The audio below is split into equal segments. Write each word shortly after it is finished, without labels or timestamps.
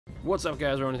What's up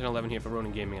guys, Ronin1011 here for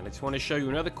Ronin Gaming, and I just want to show you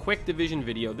another quick Division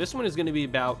video. This one is going to be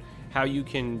about how you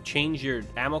can change your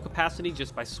ammo capacity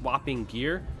just by swapping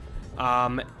gear.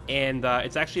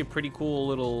 It's actually a pretty cool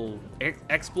little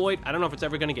exploit. I don't know if it's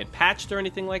ever going to get patched or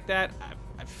anything like that.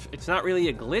 It's not really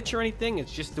a glitch or anything,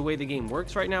 it's just the way the game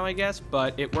works right now, I guess,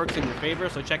 but it works in your favor,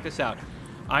 so check this out.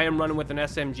 I am running with an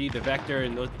SMG, the Vector,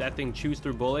 and that thing chews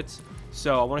through bullets.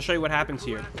 So I want to show you what happens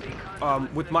here.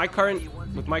 With my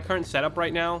current setup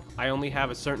right now, I only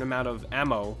have a certain amount of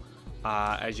ammo,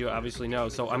 as you obviously know.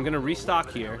 So I'm going to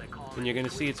restock here, and you're going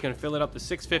to see it's going to fill it up to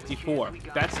 654.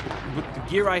 That's with the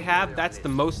gear I have. That's the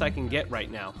most I can get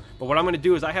right now. But what I'm going to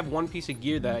do is I have one piece of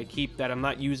gear that I keep that I'm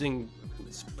not using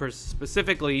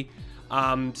specifically.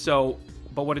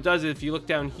 But what it does is if you look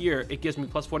down here, it gives me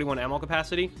plus 41 ammo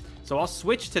capacity. So I'll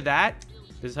switch to that.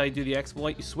 This is how you do the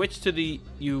exploit. You switch to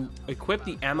you equip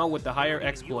the ammo with the higher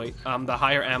exploit, the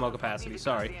higher ammo capacity,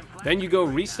 sorry. Then you go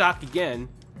restock again,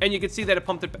 and you can see that it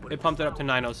pumped it up to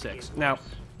 906. Now,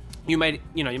 you might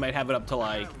have it up to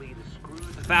like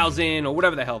 1,000 or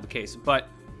whatever the hell the case, but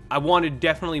I wanted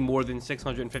definitely more than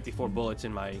 654 bullets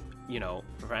in my,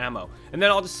 for ammo. And then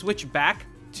I'll just switch back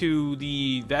to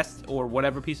the vest or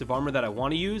whatever piece of armor that I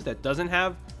want to use that doesn't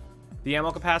have the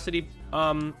ammo capacity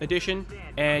addition,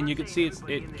 and you can see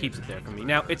it keeps it there for me.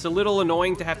 Now, it's a little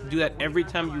annoying to have to do that every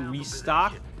time you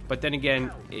restock, but then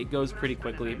again, it goes pretty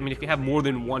quickly. I mean, if you have more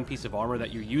than one piece of armor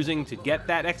that you're using to get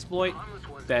that exploit,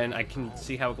 then I can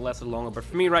see how it lasts longer. But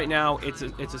for me right now, it's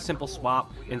a simple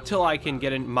swap until I can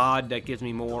get a mod that gives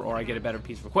me more, or I get a better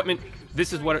piece of equipment.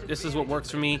 This is what works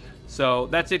for me. So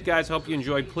that's it, guys. Hope you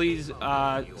enjoyed. Please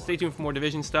stay tuned for more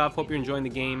Division stuff. Hope you're enjoying the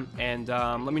game, and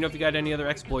let me know if you got any other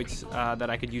exploits that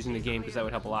I could use in the game, because that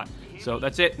would help a lot. So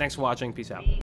that's it. Thanks for watching. Peace out.